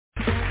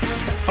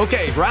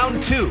Okay,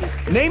 round two.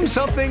 Name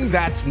something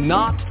that's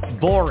not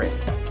boring.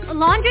 A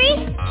laundry?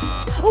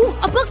 Ooh,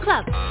 a book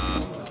club.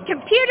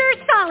 Computer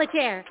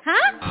solitaire,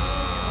 huh?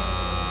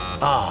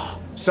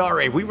 Ah,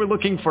 sorry, we were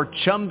looking for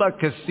Chumba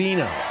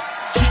Casino.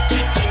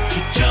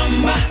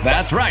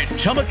 That's right,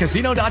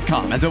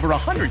 ChumbaCasino.com has over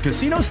 100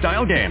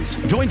 casino-style games.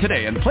 Join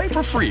today and play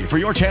for free for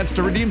your chance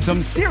to redeem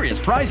some serious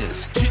prizes.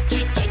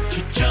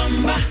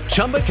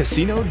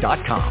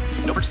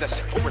 ChumbaCasino.com. No purchase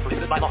necessary. Void where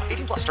prohibited by law.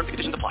 18+ terms and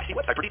conditions apply. See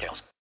website for details.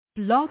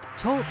 Blog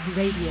Talk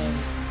Radio.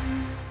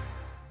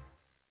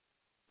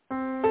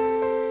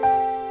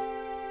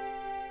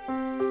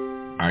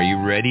 Are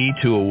you ready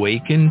to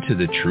awaken to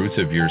the truth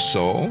of your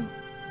soul?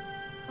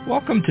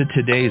 Welcome to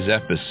today's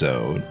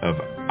episode of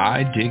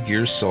I Dig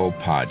Your Soul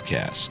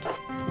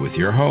podcast with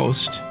your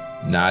host,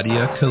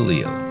 Nadia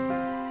Khalil.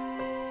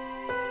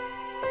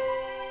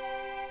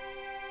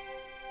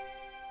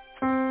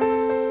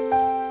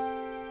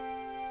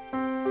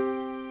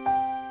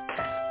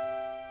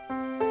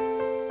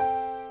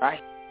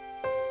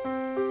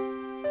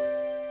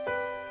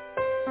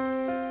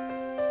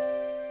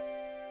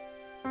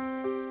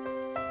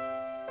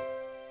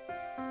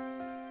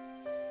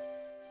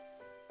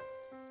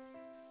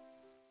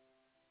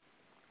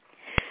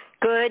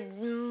 Good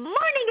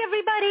morning,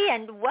 everybody,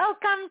 and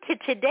welcome to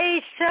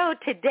today's show.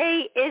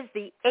 Today is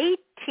the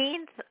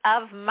 18th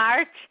of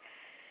March.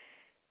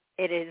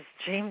 It is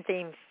Dream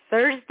Theme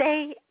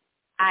Thursday.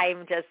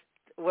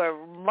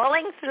 We're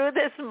mulling through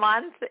this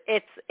month.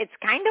 It's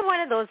kind of one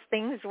of those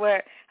things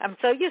where I'm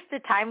so used to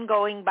time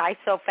going by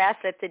so fast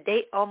that the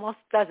date almost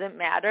doesn't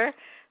matter.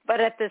 But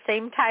at the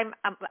same time,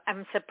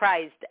 I'm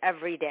surprised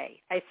every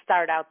day. I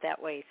start out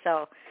that way.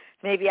 So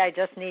maybe I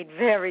just need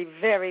very,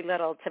 very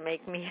little to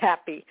make me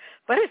happy.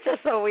 But it's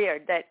just so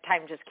weird that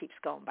time just keeps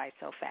going by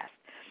so fast.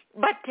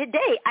 But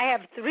today I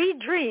have 3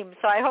 dreams,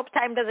 so I hope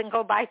time doesn't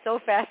go by so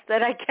fast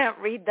that I can't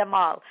read them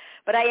all.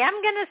 But I am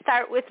going to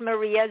start with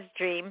Maria's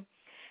dream.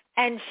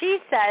 And she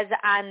says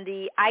on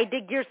the I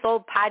Dig Your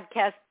Soul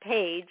podcast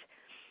page,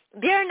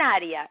 "Dear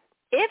Nadia,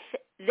 if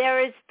there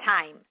is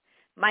time,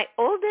 my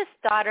oldest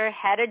daughter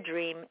had a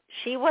dream.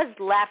 She was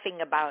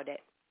laughing about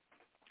it.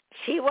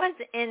 She was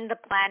in the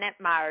planet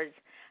Mars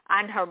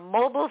on her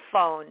mobile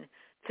phone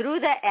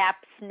through the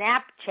app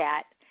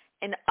Snapchat,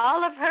 and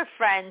all of her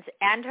friends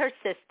and her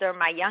sister,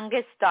 my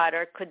youngest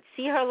daughter, could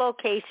see her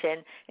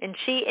location, and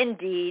she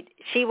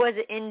was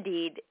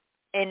indeed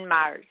in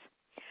Mars.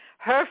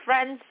 Her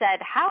friends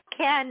said, 'How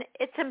can?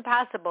 It's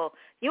impossible.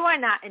 You are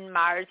not in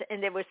Mars,'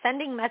 and they were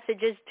sending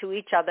messages to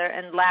each other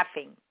and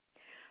laughing.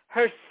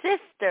 Her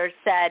sister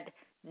said,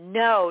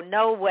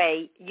 'No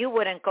way. You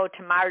wouldn't go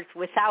to Mars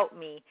without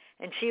me.'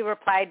 And she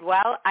replied,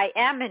 'Well, I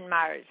am in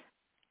Mars.'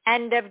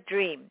 End of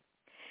dream.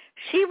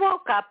 She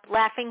woke up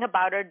laughing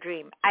about her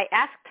dream. I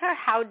asked her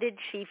how did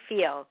she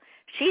feel.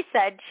 She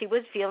said she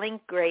was feeling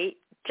great,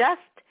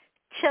 just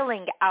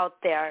chilling out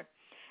there,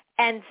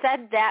 and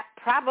said that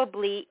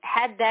probably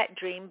had that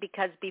dream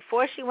because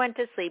before she went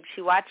to sleep,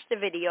 she watched a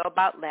video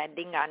about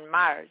landing on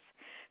Mars.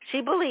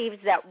 She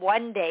believes that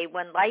one day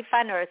when life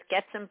on Earth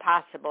gets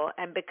impossible,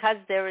 and because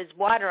there is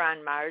water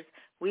on Mars,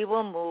 we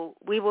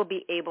will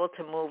be able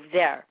to move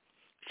there.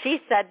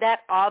 She said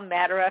that all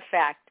matter of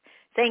fact.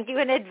 Thank you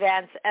in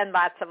advance and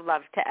lots of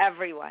love to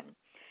everyone."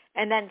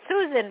 And then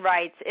Susan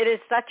writes, "It is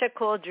such a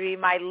cool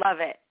dream. I love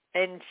it."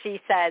 And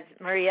she says,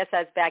 Maria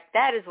says back,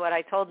 "That is what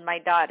I told my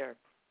daughter."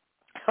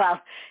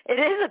 Well, it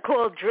is a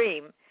cool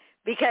dream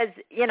because,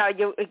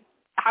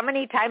 how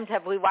many times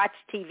have we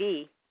watched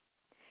TV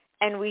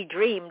and we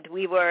dreamed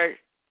we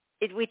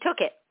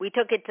took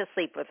it to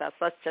sleep with us,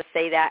 let's just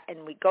say that,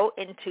 and we go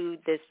into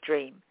this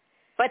dream.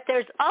 But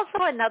there's also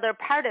another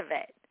part of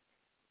it,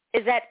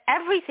 is that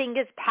everything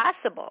is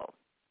possible.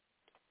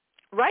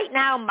 Right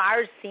now,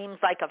 Mars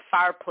seems like a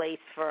far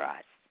place for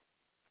us.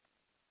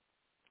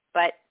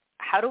 But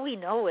how do we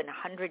know in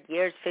 100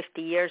 years,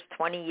 50 years,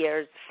 20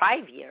 years,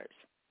 5 years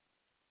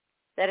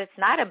that it's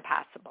not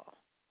impossible?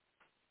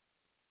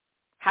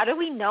 How do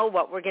we know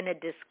what we're going to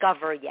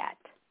discover yet?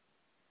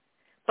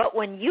 But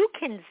when you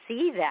can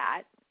see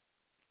that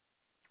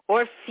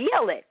or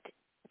feel it,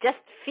 just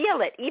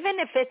feel it, even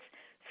if it's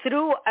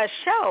through a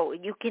show,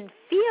 you can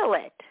feel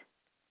it.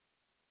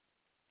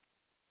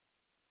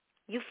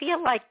 You feel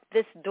like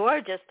this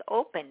door just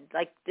opened,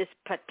 like this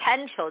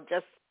potential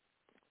just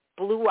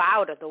blew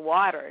out of the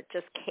water. It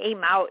just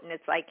came out and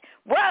it's like,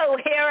 whoa,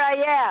 here I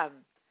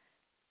am.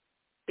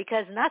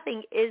 Because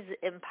nothing is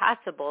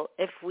impossible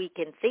if we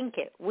can think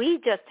it. We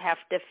just have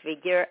to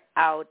figure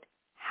out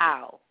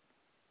how.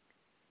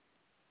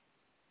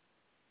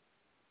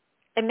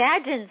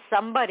 Imagine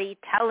somebody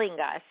telling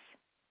us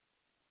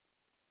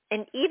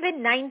in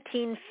even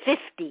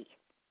 1950,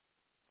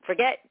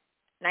 forget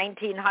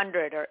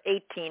 1900 or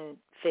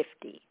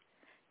 1850,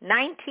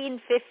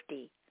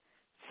 1950,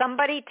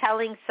 somebody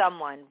telling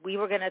someone we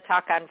were going to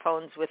talk on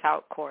phones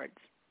without cords.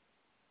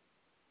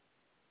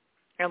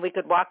 And we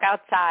could walk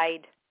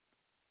outside,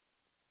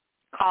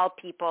 call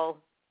people,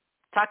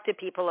 talk to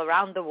people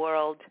around the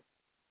world,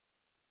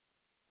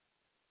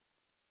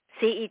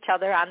 see each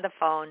other on the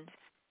phone,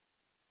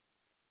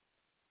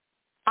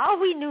 all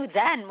we knew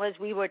then was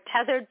we were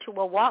tethered to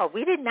a wall.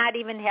 We did not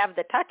even have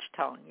the touch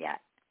tone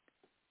yet.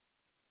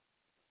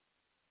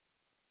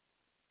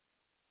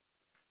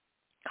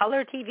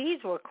 Color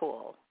TVs were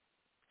cool.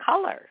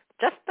 Color,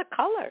 just the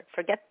color.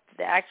 Forget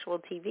the actual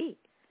TV.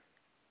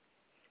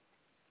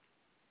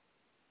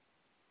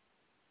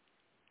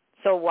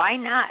 So why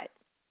not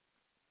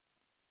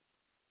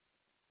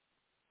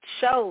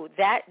show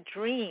that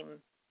dream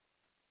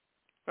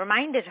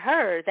reminded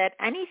her that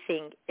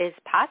anything is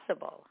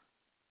possible.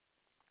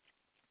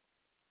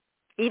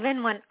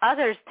 Even when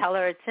others tell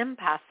her it's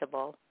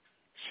impossible,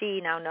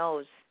 she now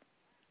knows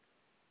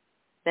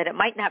that it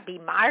might not be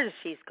Mars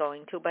she's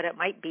going to, but it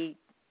might be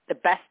the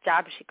best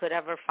job she could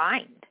ever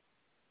find.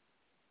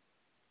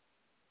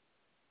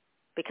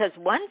 Because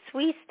once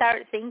we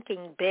start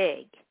thinking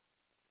big,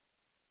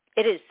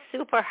 it is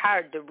super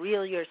hard to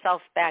reel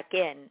yourself back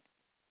in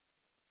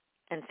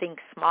and think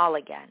small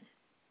again.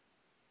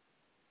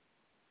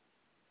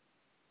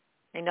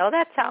 I know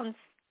that sounds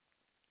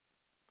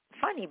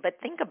funny, but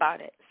think about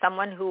it.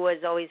 Someone who was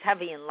always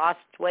heavy and lost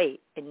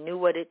weight and knew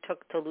what it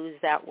took to lose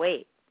that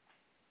weight.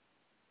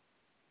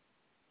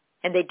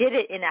 And they did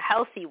it in a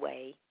healthy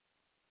way.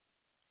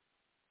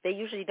 They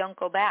usually don't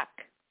go back.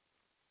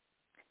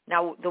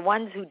 Now, the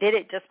ones who did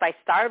it just by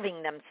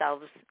starving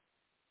themselves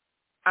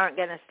aren't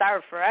going to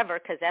starve forever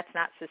because that's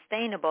not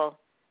sustainable,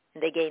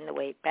 and they gain the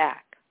weight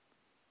back.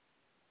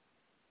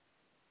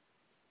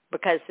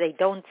 Because they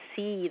don't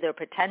see their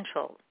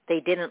potential. They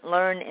didn't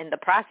learn in the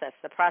process.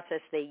 The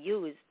process they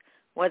used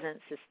wasn't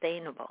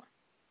sustainable.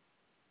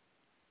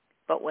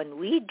 But when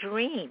we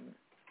dream,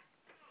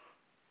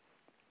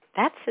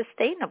 that's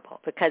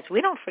sustainable because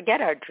we don't forget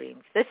our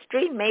dreams. This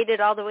dream made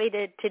it all the way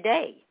to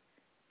today.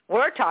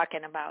 We're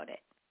talking about it.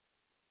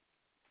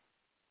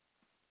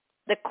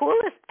 The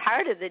coolest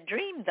part of the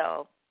dream,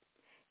 though,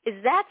 is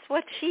that's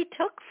what she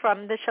took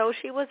from the show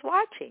she was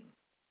watching.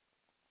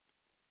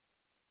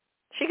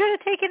 She could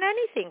have taken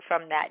anything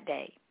from that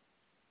day.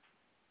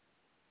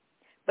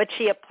 But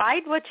she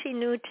applied what she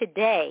knew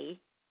today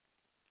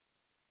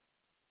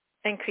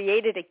and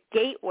created a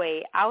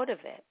gateway out of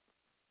it,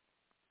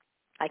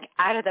 like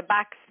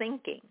out-of-the-box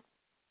thinking.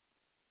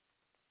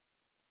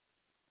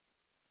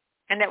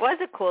 And it was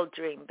a cool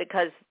dream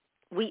because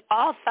we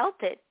all felt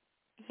it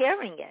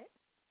hearing it.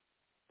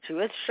 She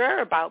was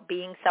sure about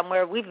being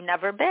somewhere we've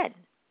never been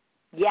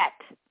yet.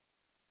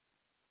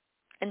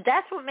 And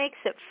that's what makes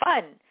it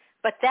fun.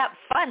 But that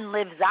fun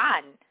lives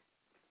on.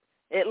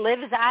 It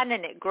lives on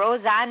and it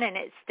grows on and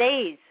it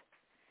stays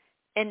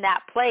in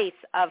that place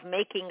of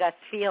making us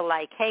feel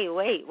like, hey,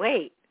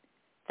 wait,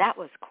 that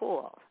was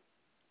cool.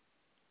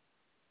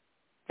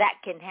 That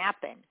can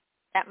happen.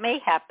 That may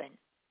happen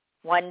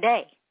one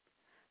day.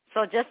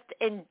 So just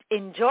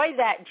enjoy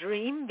that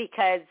dream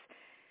because,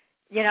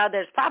 you know,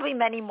 there's probably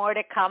many more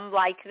to come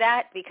like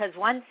that because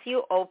once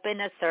you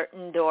open a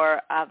certain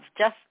door of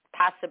just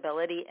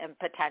possibility and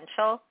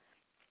potential,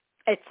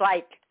 it's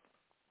like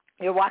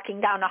you're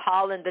walking down a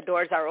hall and the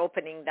doors are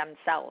opening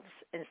themselves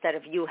instead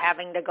of you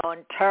having to go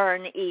and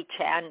turn each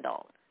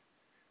handle.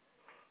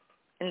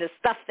 And the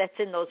stuff that's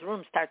in those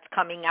rooms starts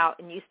coming out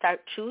and you start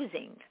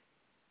choosing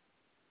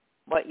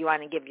what you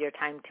want to give your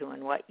time to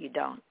and what you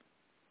don't.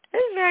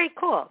 This is very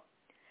cool.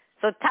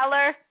 So tell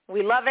her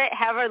we love it.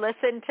 Have her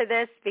listen to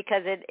this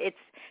because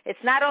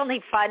it's not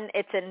only fun,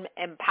 it's an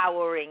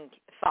empowering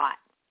thought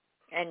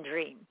and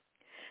dream.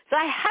 So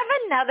I have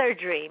another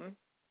dream.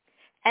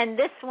 And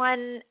this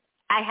one,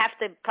 I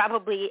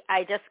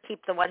just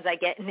keep the ones I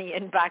get in the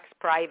inbox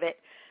private.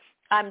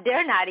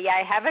 Dear Nadia,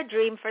 I have a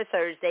dream for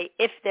Thursday,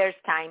 if there's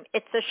time.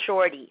 It's a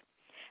shorty.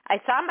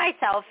 I saw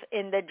myself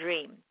in the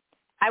dream.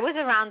 I was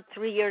around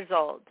 3 years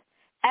old.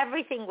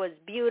 Everything was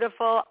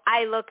beautiful.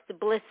 I looked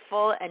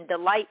blissful and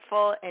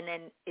delightful in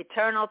an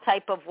eternal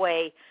type of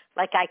way,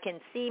 like I can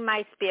see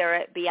my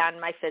spirit beyond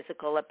my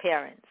physical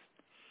appearance.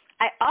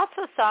 I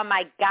also saw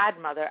my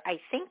godmother, I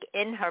think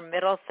in her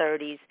middle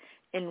 30s,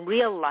 in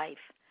real life.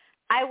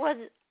 I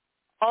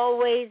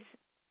always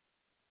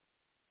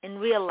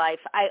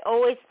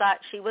thought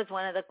she was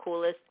one of the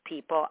coolest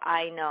people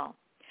I know.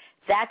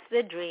 That's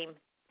the dream.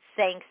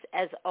 Thanks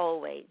as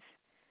always.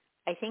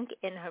 I think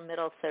in her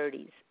middle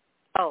 30s.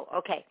 Oh,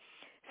 okay.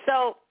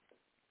 So,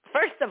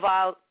 first of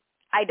all,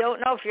 I don't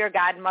know if your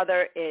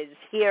godmother is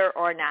here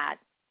or not,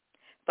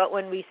 but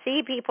when we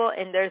see people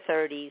in their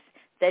 30s,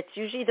 that's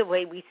usually the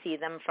way we see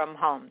them from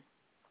home.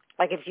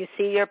 Like if you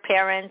see your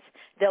parents,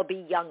 they'll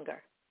be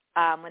younger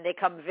when they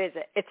come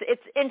visit.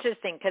 It's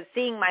interesting because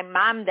seeing my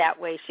mom that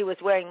way, she was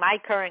wearing my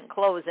current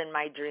clothes in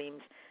my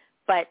dreams,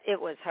 but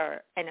it was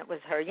her, and it was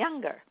her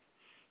younger.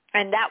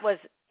 And that was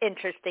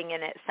interesting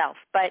in itself.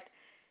 But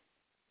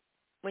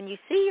when you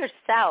see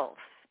yourself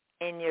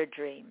in your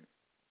dream,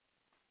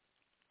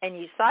 and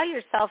you saw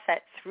yourself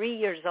at 3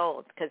 years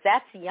old, because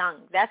that's young,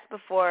 that's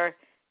before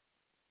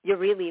you're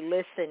really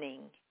listening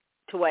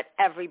to what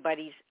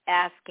everybody's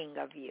asking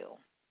of you.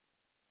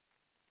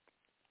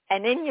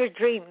 And in your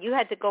dream, you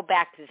had to go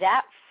back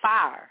that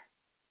far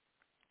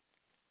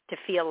to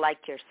feel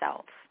like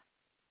yourself.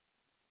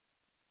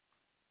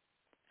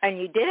 And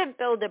you didn't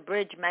build a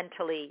bridge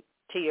mentally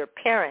to your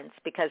parents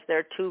because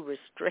they're too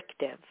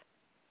restrictive.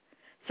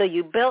 So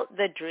you built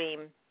the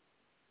dream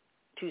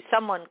to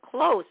someone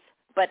close,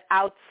 but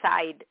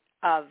outside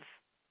of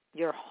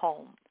your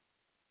home,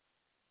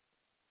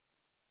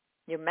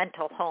 your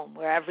mental home,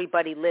 where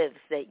everybody lives,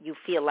 that you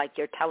feel like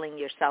you're telling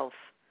yourself,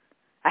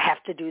 I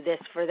have to do this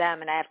for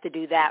them and I have to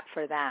do that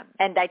for them.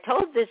 And I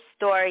told this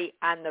story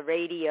on the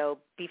radio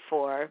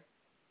before,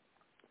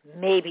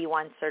 maybe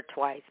once or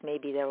twice.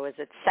 Maybe there was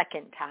a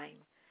second time.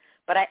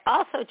 But I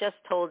also just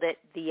told it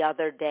the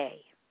other day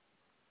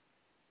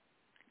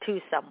to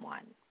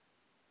someone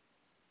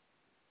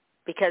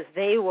because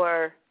they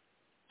were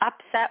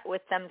upset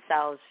with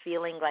themselves,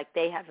 feeling like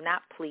they have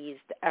not pleased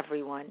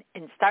everyone,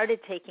 and started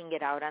taking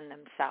it out on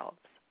themselves.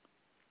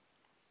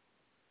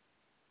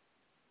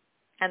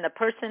 And the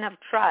person of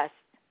trust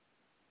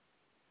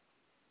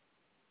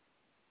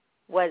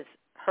was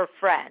her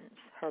friends.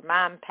 Her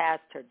mom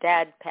passed, her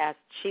dad passed.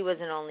 She was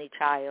an only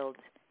child,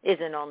 is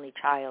an only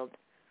child,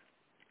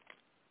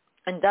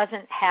 and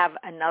doesn't have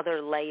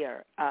another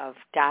layer of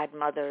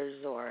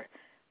godmothers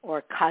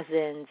or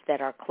cousins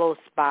that are close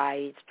by.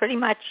 It's pretty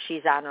much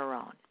she's on her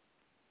own.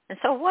 And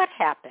so what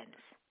happens?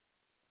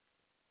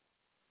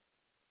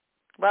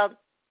 Well,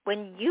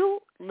 when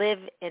you live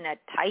in a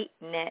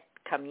tight-knit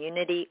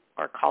community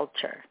or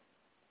culture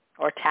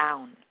or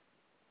town,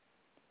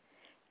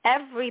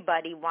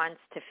 everybody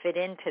wants to fit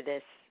into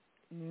this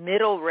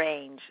middle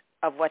range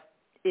of what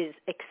is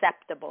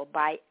acceptable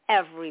by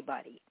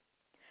everybody.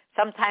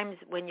 Sometimes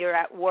when you're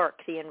at work,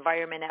 the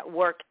environment at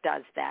work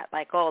does that.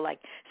 Like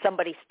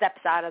somebody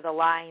steps out of the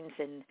lines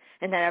and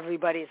then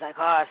everybody's like,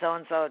 oh,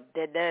 so-and-so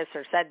did this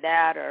or said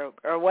that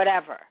or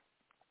whatever.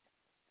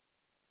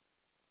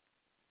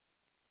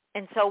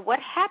 And so what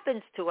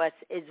happens to us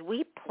is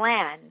we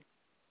plan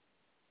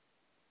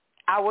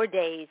our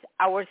days,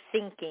 our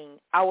thinking,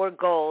 our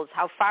goals,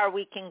 how far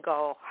we can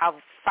go, how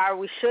far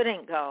we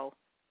shouldn't go,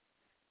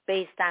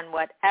 based on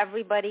what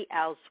everybody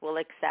else will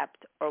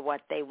accept or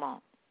what they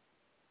won't.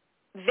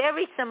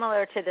 Very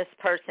similar to this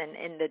person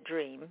in the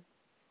dream.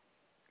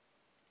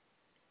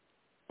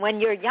 When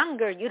you're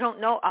younger, you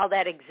don't know all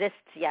that exists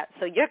yet,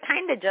 so you're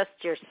kind of just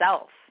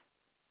yourself.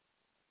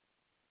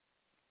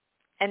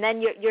 And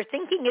then your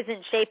thinking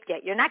isn't shaped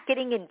yet. You're not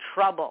getting in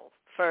trouble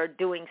for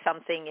doing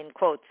something, in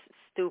quotes,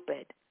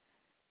 stupid,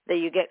 that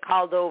you get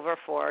called over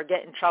for, or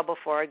get in trouble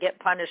for, or get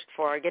punished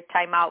for, or get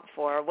time out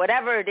for, or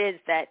whatever it is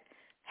that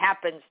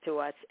happens to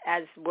us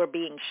as we're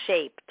being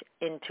shaped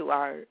into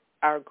our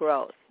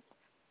growth.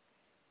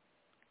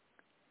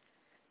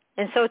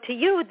 And so to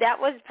you, that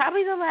was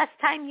probably the last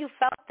time you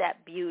felt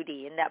that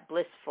beauty and that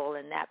blissful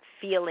and that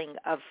feeling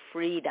of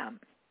freedom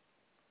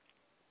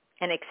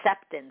and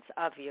acceptance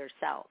of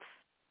yourself.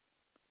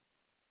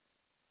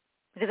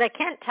 Because I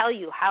can't tell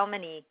you how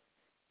many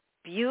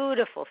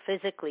beautiful,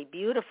 physically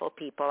beautiful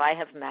people I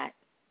have met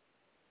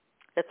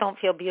that don't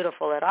feel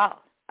beautiful at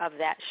all of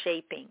that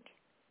shaping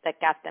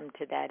that got them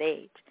to that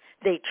age.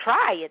 They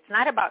try. It's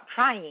not about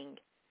trying.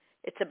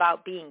 It's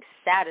about being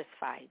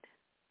satisfied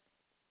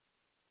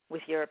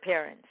with your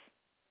appearance.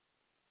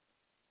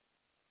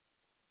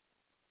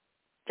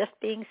 Just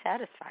being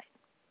satisfied.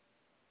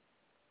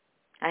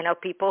 I know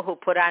people who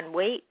put on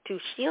weight to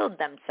shield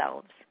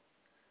themselves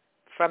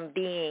from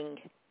being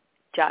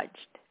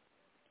judged,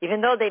 even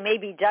though they may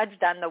be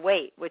judged on the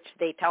weight, which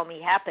they tell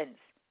me happens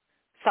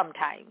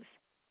sometimes.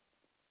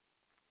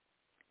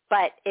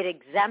 But it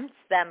exempts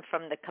them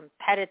from the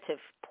competitive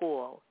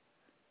pool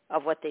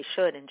of what they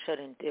should and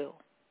shouldn't do.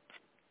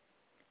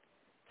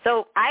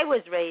 So I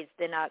was raised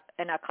in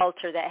a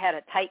culture that had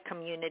a tight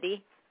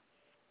community,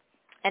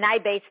 and I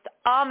based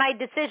all my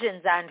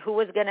decisions on who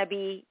was going to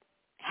be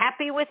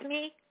happy with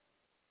me,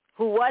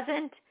 who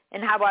wasn't,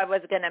 and how I was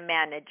going to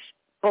manage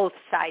both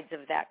sides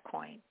of that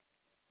coin.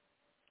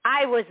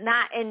 I was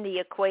not in the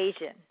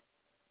equation,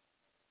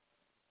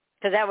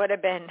 because that would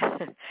have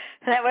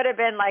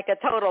been like a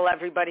total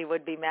everybody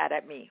would be mad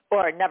at me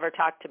or never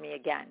talk to me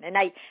again. And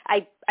I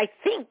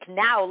think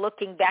now,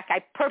 looking back,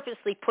 I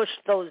purposely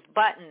pushed those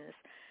buttons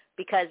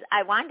because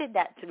I wanted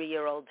that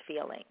 3-year-old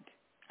feeling.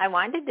 I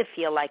wanted to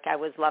feel like I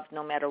was loved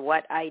no matter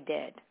what I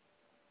did.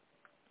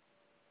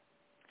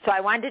 So I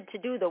wanted to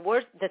do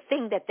the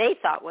thing that they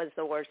thought was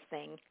the worst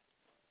thing,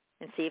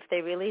 and see if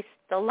they really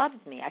still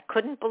loved me. I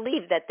couldn't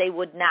believe that they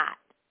would not.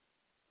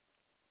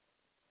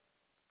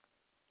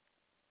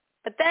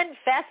 But then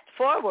fast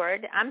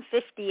forward, I'm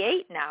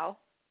 58 now.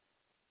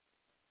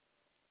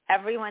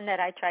 Everyone that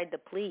I tried to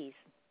please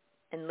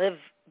and live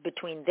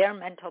between their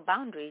mental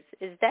boundaries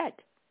is dead.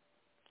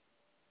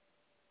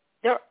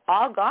 They're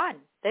all gone.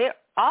 They're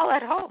all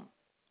at home.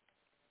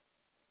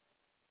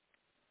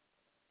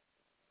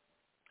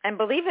 And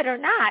believe it or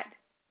not,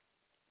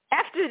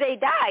 after they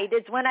died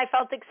is when I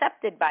felt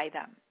accepted by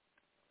them.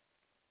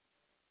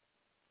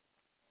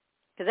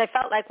 Because I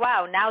felt like,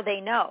 wow, now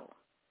they know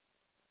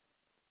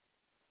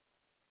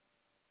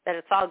that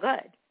it's all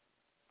good.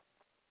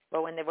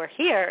 But when they were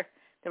here,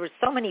 there were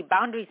so many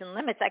boundaries and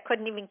limits, I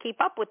couldn't even keep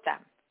up with them.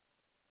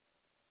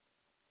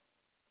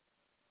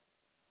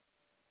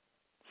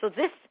 So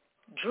this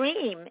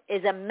dream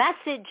is a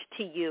message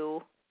to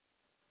you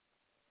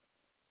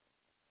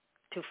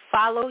to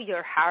follow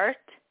your heart,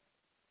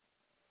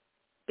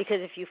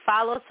 because if you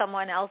follow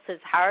someone else's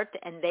heart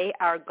and they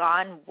are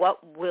gone,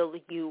 what will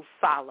you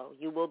follow?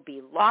 You will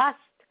be lost,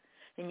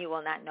 and you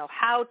will not know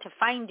how to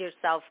find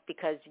yourself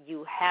because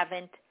you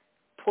haven't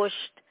pushed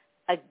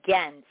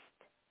against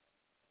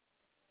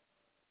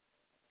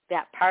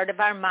that part of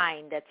our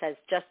mind that says,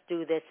 just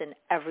do this and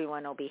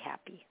everyone will be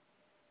happy.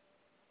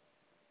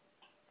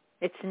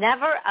 It's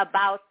never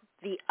about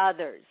the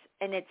others.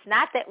 And it's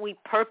not that we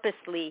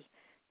purposely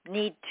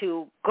need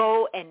to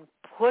go and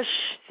push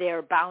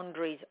their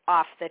boundaries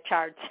off the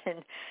charts and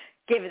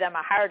give them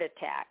a heart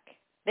attack.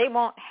 They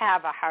won't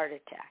have a heart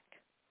attack.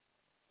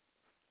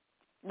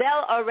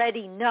 They'll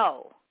already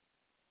know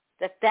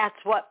that that's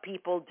what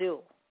people do.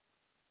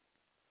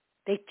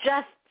 They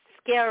just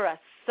scare us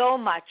so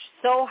much,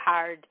 so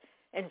hard,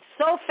 and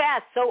so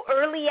fast, so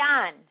early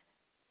on,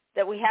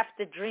 that we have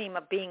to dream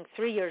of being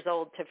 3 years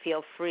old to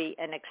feel free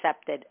and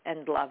accepted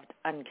and loved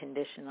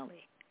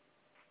unconditionally.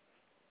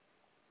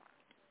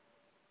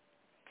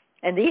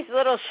 And these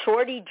little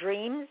shorty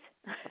dreams,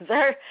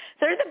 they're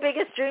the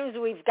biggest dreams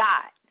we've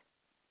got.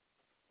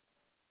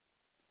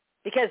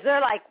 Because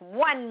they're like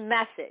one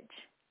message.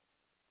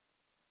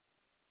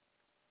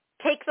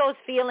 Take those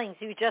feelings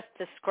you just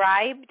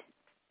described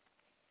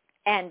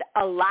and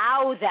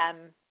allow them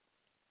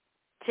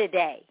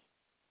today.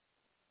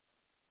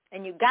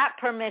 And you got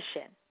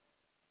permission.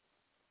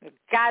 Your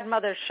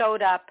godmother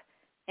showed up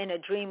in a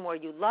dream where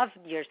you loved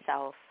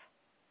yourself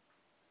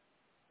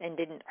and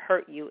didn't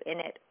hurt you in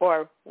it,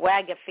 or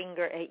wag a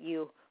finger at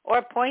you,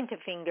 or point a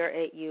finger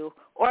at you,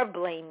 or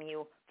blame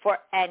you for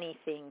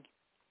anything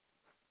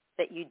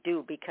that you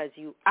do, because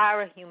you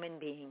are a human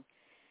being,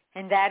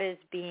 and that is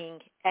being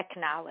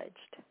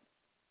acknowledged.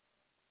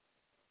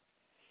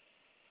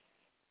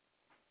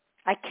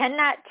 I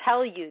cannot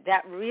tell you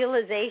that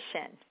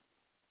realization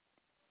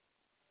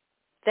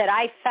that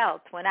I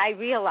felt when I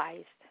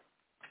realized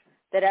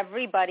that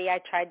everybody I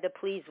tried to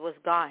please was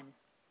gone.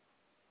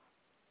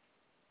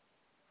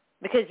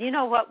 Because you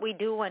know what we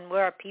do when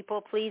we're a people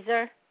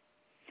pleaser?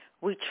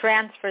 We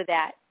transfer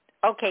that.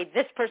 Okay,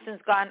 this person's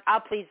gone,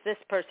 I'll please this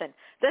person.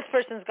 This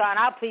person's gone,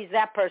 I'll please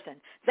that person.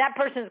 That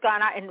person's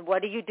gone, and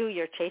what do?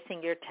 You're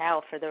chasing your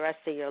tail for the rest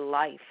of your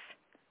life.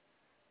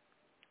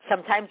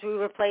 Sometimes we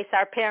replace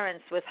our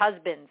parents with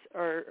husbands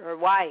or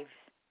wives.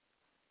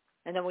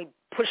 And then we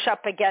push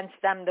up against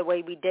them the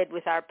way we did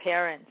with our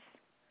parents.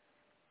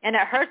 And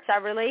it hurts our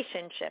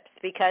relationships,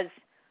 because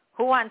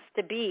who wants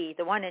to be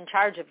the one in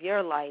charge of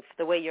your life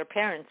the way your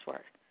parents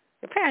were?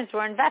 Your parents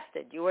were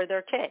invested. You were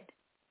their kid.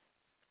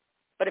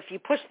 But if you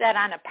push that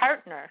on a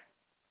partner,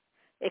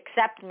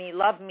 accept me,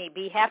 love me,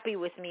 be happy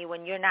with me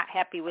when you're not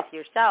happy with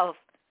yourself,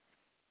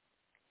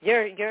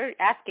 you're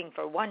asking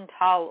for one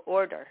tall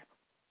order.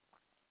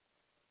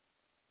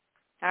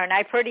 Aren't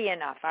I pretty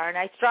enough? Aren't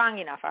I strong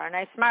enough? Aren't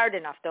I smart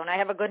enough? Don't I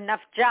have a good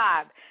enough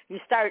job? You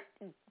start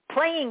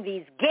playing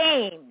these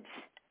games,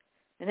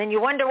 and then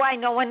you wonder why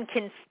no one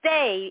can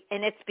stay,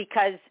 and it's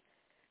because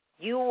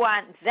you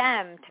want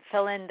them to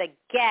fill in the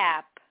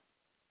gap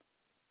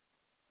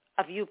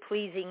of you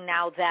pleasing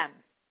now them.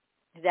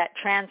 That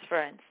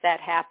transference that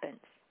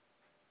happens.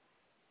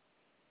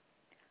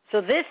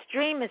 So this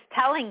dream is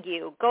telling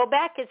you, go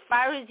back as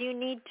far as you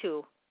need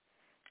to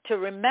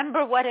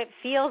remember what it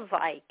feels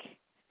like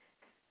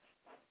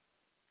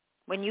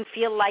when you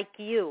feel like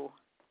you,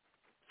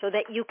 so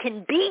that you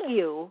can be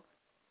you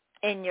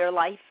in your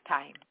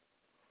lifetime.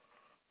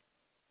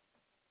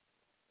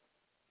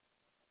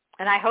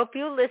 And I hope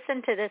you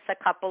listen to this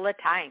a couple of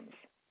times.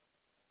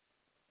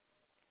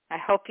 I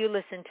hope you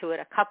listen to it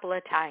a couple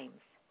of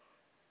times.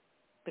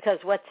 Because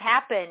what's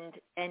happened,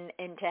 and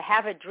to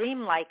have a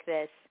dream like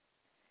this,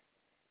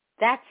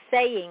 that's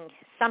saying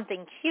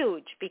something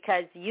huge,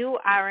 because you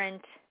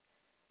aren't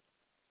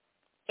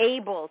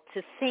able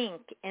to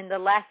think in the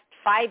last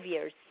 5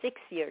 years, 6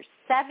 years,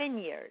 7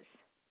 years,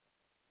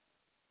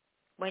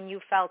 when you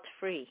felt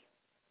free,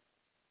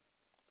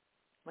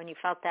 when you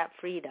felt that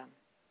freedom.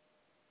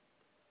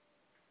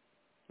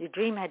 Your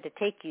dream had to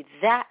take you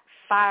that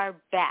far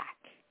back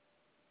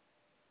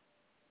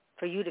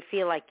for you to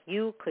feel like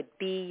you could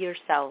be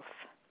yourself.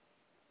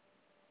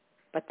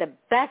 But the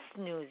best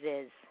news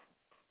is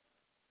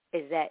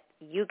that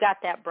you got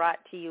that brought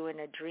to you in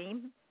a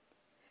dream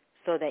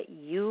so that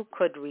you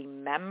could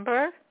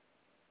remember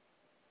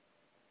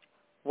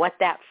what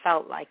that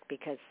felt like,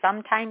 because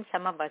sometimes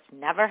some of us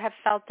never have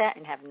felt that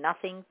and have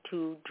nothing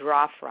to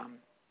draw from.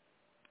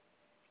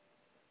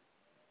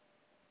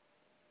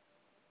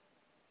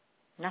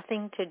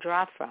 Nothing to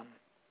draw from.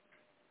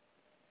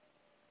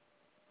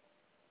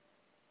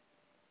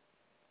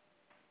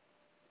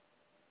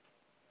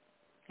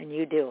 And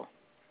you do.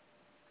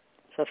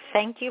 So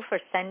thank you for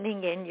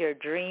sending in your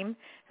dream.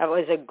 That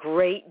was a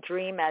great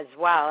dream as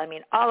well. I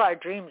mean, all our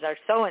dreams are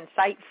so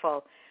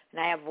insightful. And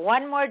I have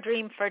one more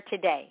dream for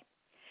today.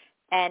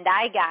 And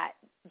I got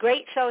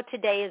Great show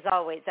today as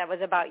always. That was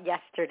about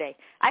yesterday.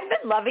 I've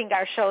been loving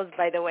our shows,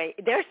 by the way.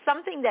 There's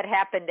something that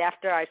happened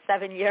after our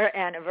 7-year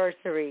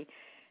anniversary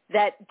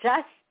that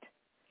just,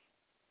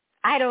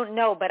 I don't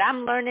know, but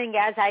I'm learning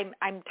as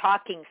I'm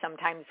talking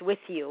sometimes with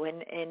you.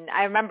 And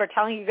I remember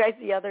telling you guys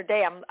the other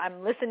day,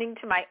 I'm listening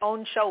to my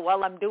own show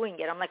while I'm doing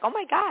it. I'm like, oh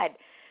my God.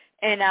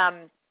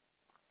 And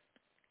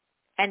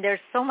there's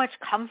so much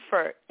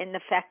comfort in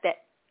the fact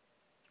that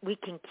we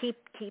can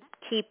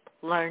keep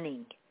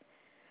learning.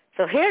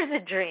 So here's a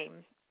dream.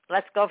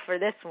 Let's go for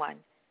this one.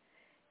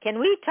 Can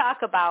we talk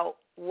about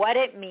what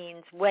it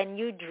means when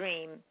you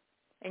dream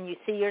and you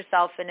see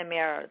yourself in a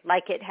mirror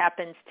like it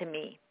happens to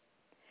me?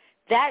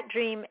 That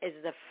dream is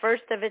the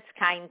first of its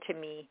kind to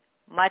me.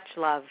 Much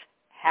love.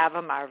 Have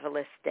a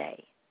marvelous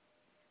day.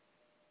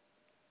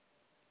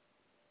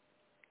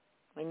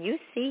 When you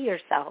see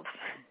yourself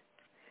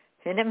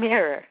in a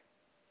mirror,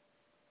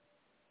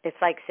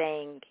 it's like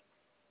saying,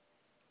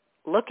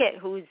 look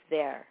at who's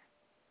there,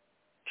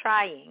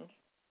 trying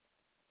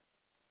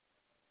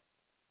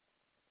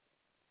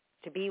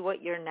to be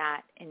what you're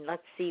not, and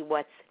let's see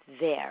what's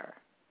there.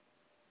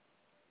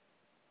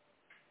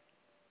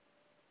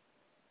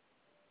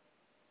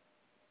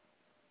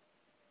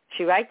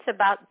 She writes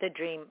about the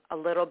dream a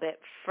little bit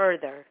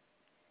further,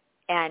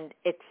 and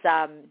it's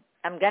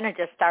I'm going to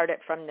just start it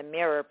from the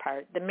mirror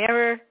part. The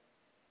mirror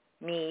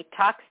me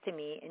talks to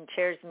me and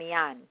cheers me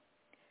on.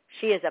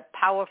 She is a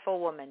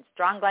powerful woman,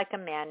 strong like a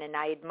man, and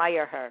I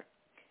admire her.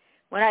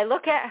 When I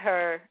look at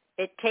her,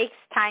 it takes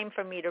time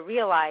for me to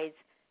realize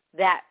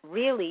that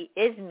really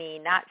is me,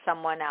 not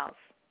someone else.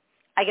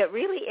 I get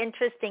really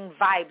interesting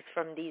vibes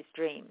from these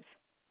dreams.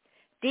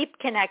 Deep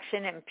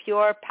connection and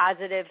pure,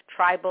 positive,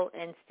 tribal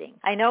instinct.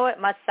 I know it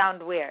must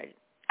sound weird.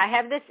 I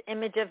have this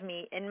image of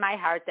me in my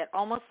heart that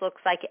almost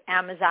looks like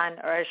Amazon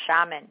or a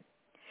shaman.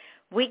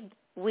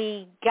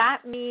 We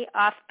got me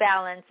off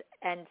balance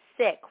and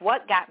sick.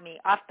 What got me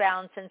off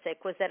balance and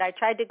sick was that I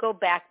tried to go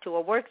back to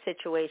a work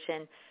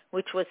situation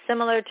which was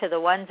similar to the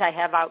ones I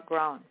have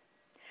outgrown.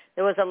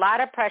 There was a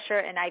lot of pressure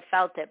and I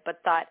felt it,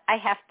 but thought, I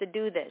have to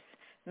do this,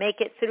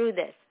 make it through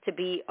this to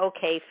be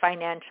okay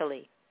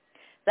financially.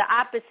 The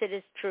opposite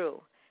is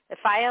true. If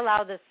I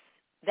allow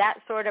that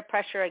sort of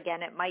pressure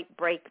again, it might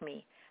break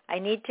me. I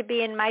need to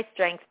be in my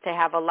strength to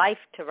have a life,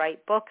 to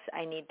write books.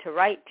 I need to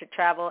write, to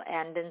travel,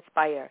 and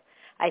inspire.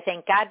 I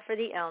thank God for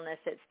the illness.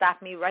 It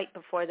stopped me right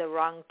before the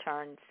wrong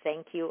turn.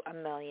 Thank you a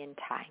million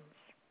times.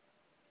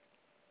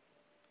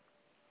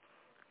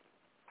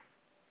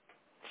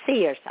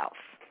 See yourself.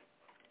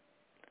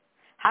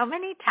 How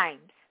many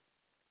times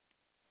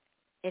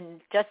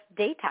in just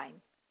daytime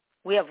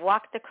we have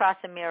walked across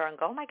a mirror and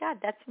go, oh my God,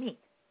 that's me.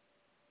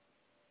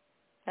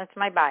 That's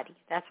my body.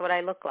 That's what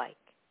I look like.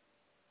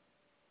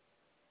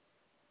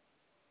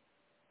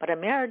 But a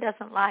mirror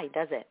doesn't lie,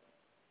 does it?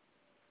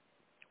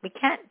 We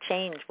can't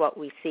change what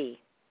we see.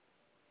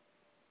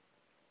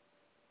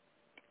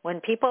 When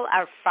people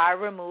are far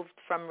removed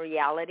from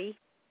reality,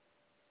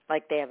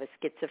 like they have a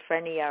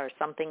schizophrenia or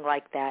something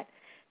like that,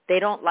 they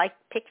don't like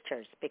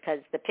pictures because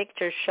the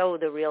pictures show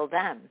the real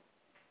them,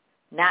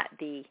 not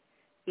the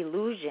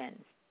illusion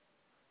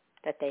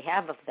that they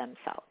have of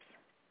themselves.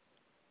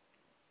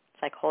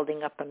 It's like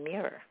holding up a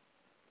mirror.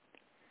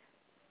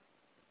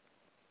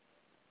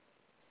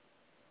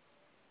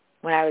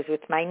 When I was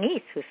with my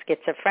niece who's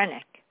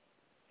schizophrenic,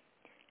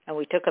 and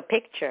we took a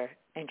picture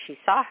and she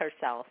saw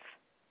herself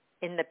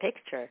in the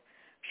picture,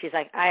 she's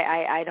like,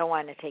 I don't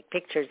want to take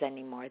pictures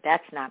anymore.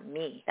 That's not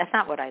me. That's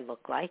not what I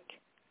look like.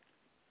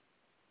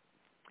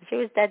 She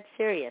was dead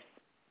serious.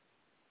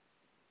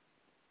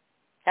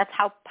 That's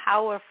how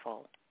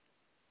powerful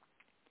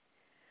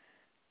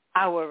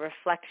our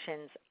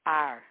reflections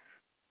are.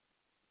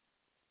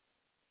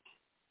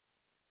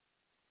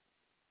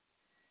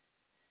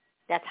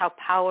 That's how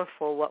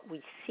powerful what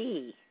we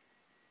see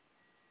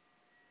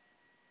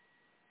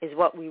is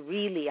what we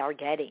really are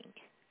getting.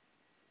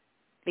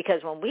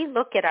 Because when we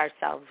look at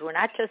ourselves, we're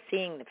not just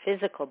seeing the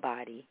physical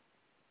body.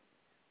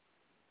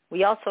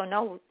 We also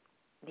know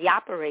the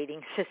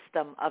operating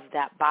system of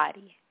that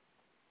body.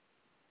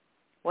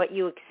 What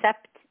you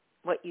accept,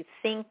 what you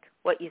think,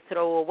 what you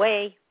throw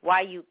away,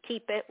 why you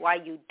keep it, why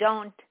you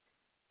don't,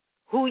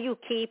 who you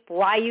keep,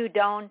 why you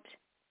don't.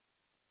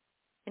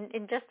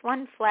 In just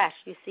one flash,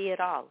 you see it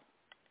all.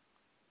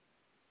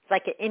 It's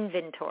like an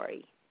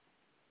inventory.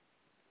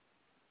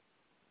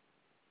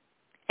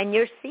 And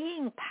you're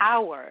seeing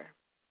power,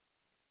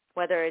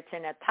 whether it's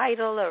in a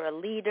title or a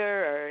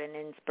leader or an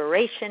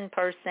inspiration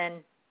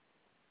person.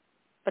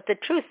 But the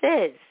truth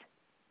is,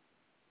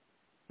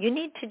 you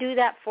need to do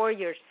that for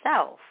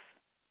yourself.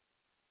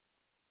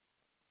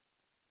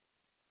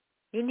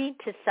 You need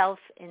to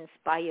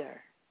self-inspire.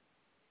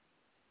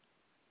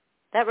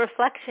 That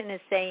reflection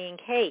is saying,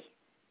 hey,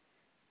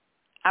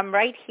 I'm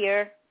right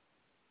here.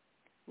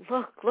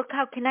 Look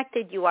how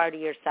connected you are to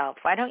yourself.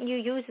 Why don't you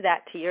use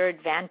that to your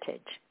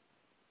advantage?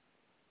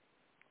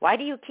 Why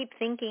do you keep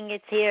thinking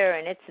it's here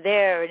and it's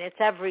there and it's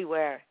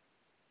everywhere?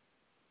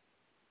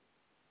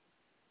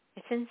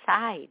 It's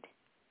inside.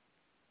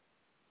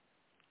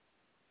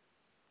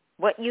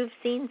 what you've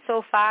seen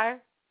so far,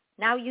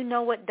 now you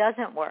know what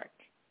doesn't work.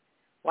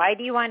 Why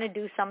do you want to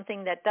do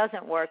something that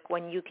doesn't work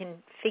when you can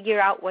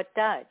figure out what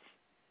does?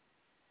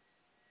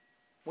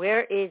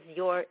 Where is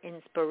your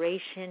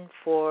inspiration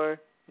for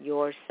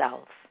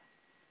yourself?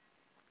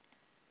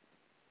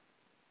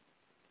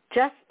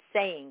 Just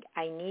saying,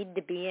 I need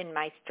to be in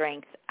my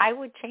strength, I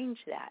would change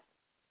that.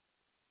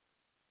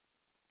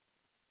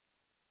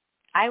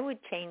 I would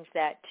change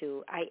that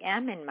to, I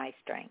am in my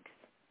strength.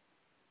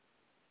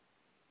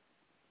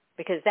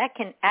 Because that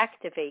can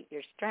activate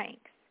your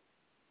strength.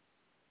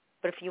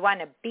 But if you want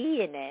to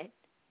be in it,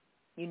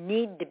 you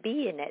need to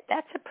be in it.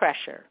 That's a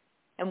pressure.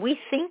 And we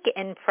think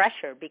in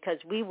pressure because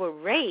we were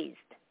raised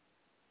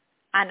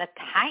on a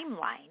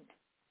timeline.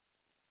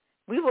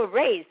 We were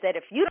raised that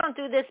if you don't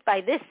do this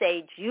by this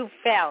age, you've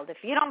failed. If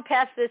you don't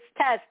pass this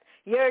test,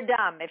 you're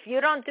dumb. If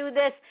you don't do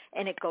this,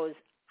 and it goes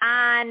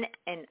on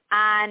and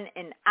on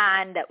and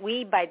on, that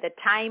we, by the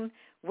time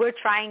we're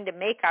trying to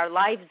make our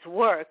lives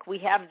work, we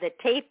have the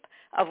tape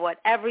of what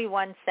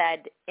everyone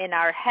said in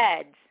our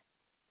heads,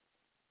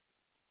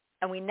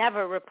 and we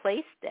never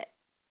replaced it.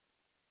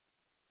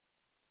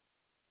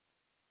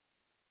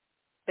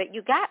 But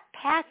you got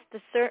past a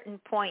certain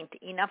point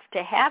enough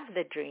to have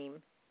the dream,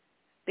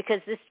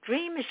 because this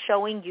dream is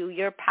showing you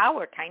your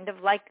power, kind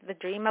of like the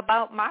dream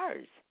about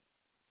Mars.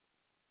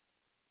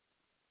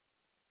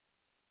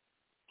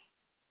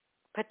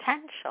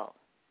 Potential.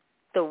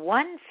 The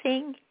one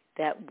thing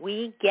that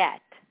we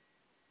get,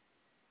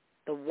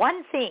 the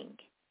one thing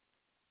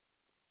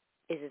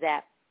is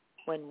that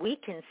when we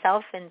can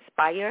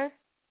self-inspire,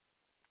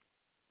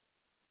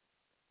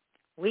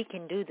 we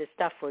can do the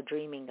stuff we're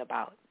dreaming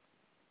about.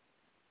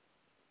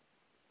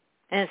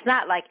 And it's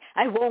not like,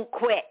 I won't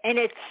quit, and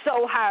it's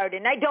so hard,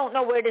 and I don't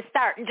know where to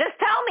start, and just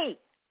tell me.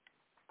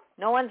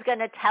 No one's going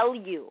to tell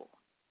you.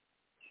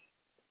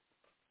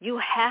 You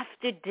have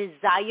to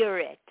desire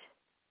it.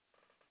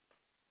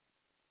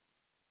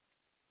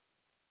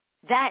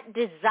 That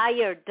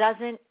desire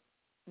doesn't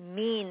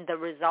mean the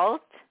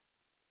result.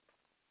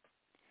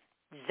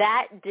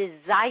 That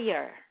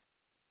desire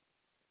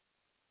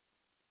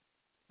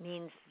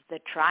means the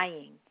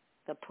trying,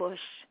 the push,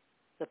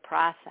 the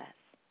process.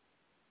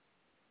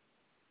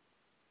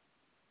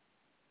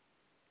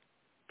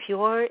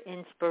 Pure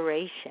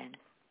inspiration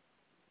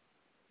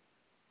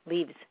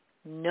leaves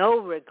no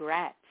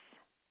regrets.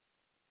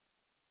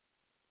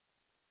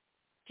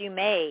 You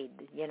made,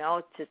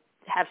 to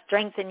have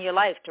strength in your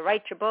life, to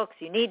write your books,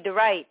 you need to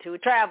write, to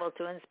travel,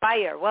 to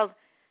inspire. Well,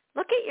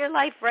 look at your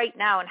life right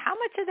now, and how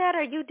much of that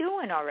are you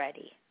doing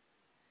already?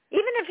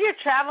 Even if you're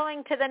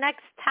traveling to the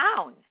next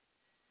town,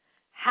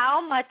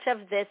 how much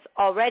of this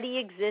already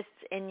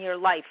exists in your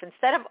life?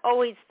 Instead of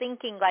always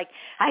thinking like,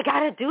 I got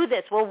to do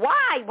this. Well,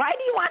 why? Why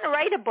do you want to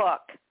write a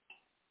book?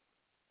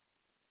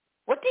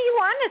 What do you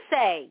want to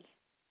say?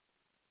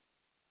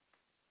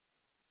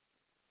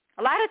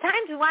 A lot of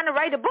times we want to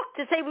write a book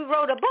to say we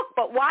wrote a book,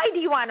 but why do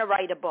you want to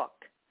write a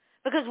book?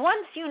 Because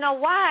once you know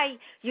why,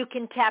 you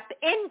can tap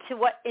into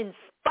what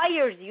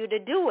inspires you to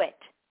do it.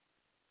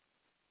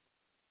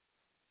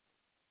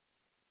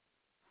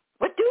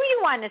 What do you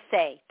want to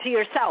say to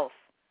yourself?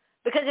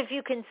 Because if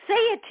you can say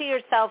it to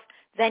yourself,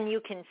 then you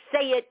can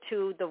say it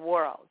to the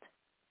world.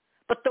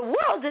 But the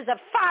world is a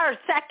far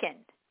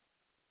second.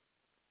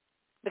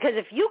 Because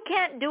if you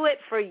can't do it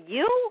for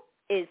you,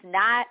 it's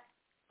not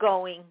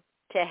going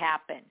to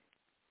happen.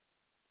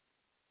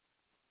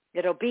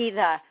 It'll be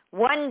the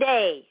one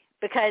day,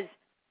 because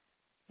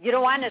you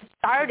don't want to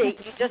start it,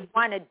 you just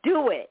want to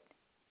do it.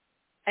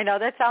 I know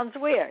that sounds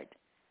weird,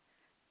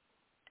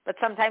 but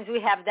sometimes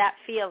we have that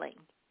feeling.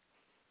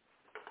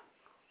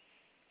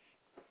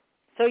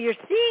 So you're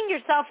seeing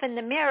yourself in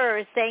the mirror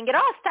as saying, it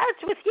all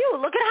starts with you.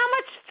 Look at how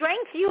much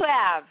strength you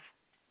have.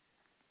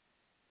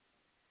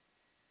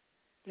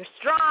 You're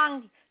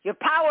strong. You're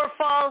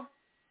powerful.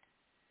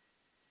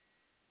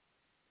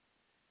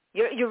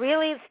 You're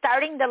really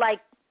starting to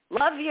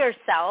love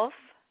yourself.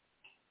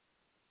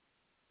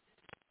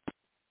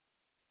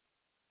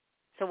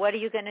 So what are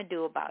you going to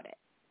do about it?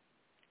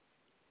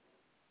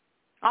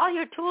 All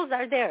your tools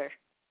are there.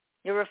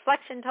 Your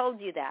reflection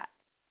told you that.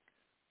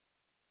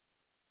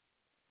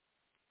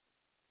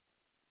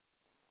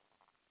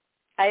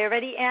 I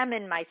already am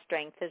in my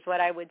strength is what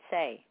I would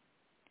say.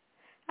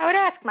 I would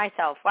ask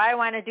myself why I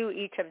want to do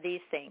each of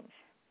these things.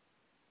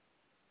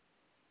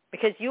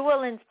 Because you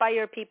will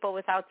inspire people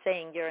without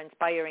saying you're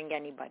inspiring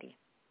anybody.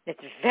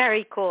 It's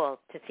very cool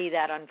to see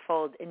that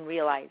unfold and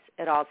realize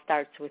it all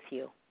starts with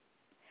you.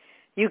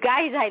 You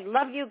guys, I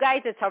love you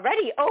guys. It's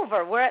already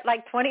over. We're at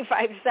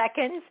 25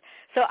 seconds.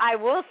 So I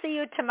will see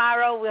you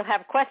tomorrow. We'll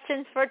have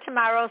questions for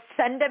tomorrow.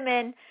 Send them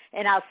in,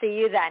 and I'll see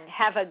you then.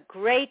 Have a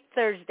great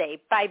Thursday.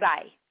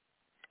 Bye-bye.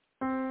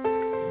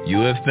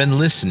 You have been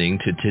listening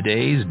to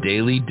today's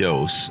daily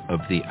dose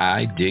of the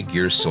I Dig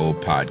Your Soul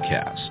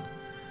podcast.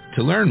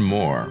 To learn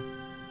more,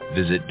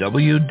 visit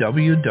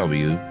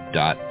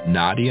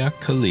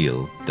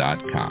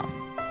www.nadiakhalil.com.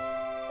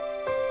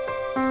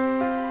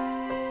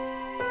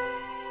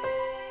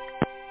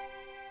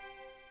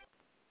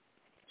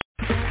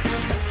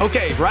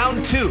 Okay,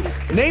 round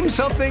 2. Name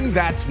something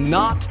that's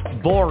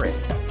not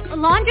boring. A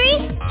laundry?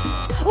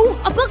 Ooh,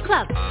 a book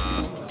club.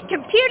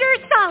 Computer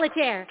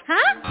solitaire,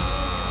 huh?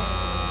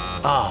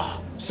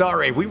 Ah,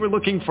 sorry, we were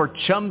looking for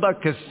Chumba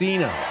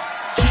Casino.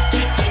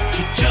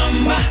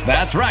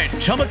 That's right,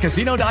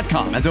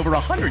 ChumbaCasino.com has over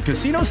 100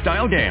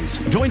 casino-style games.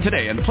 Join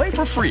today and play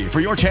for free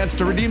for your chance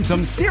to redeem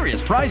some serious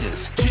prizes.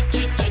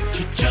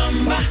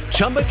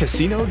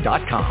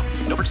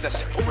 ChumbaCasino.com. No purchase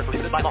necessary. Void where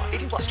prohibited by law.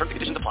 18+. Terms and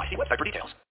conditions apply. See website for details.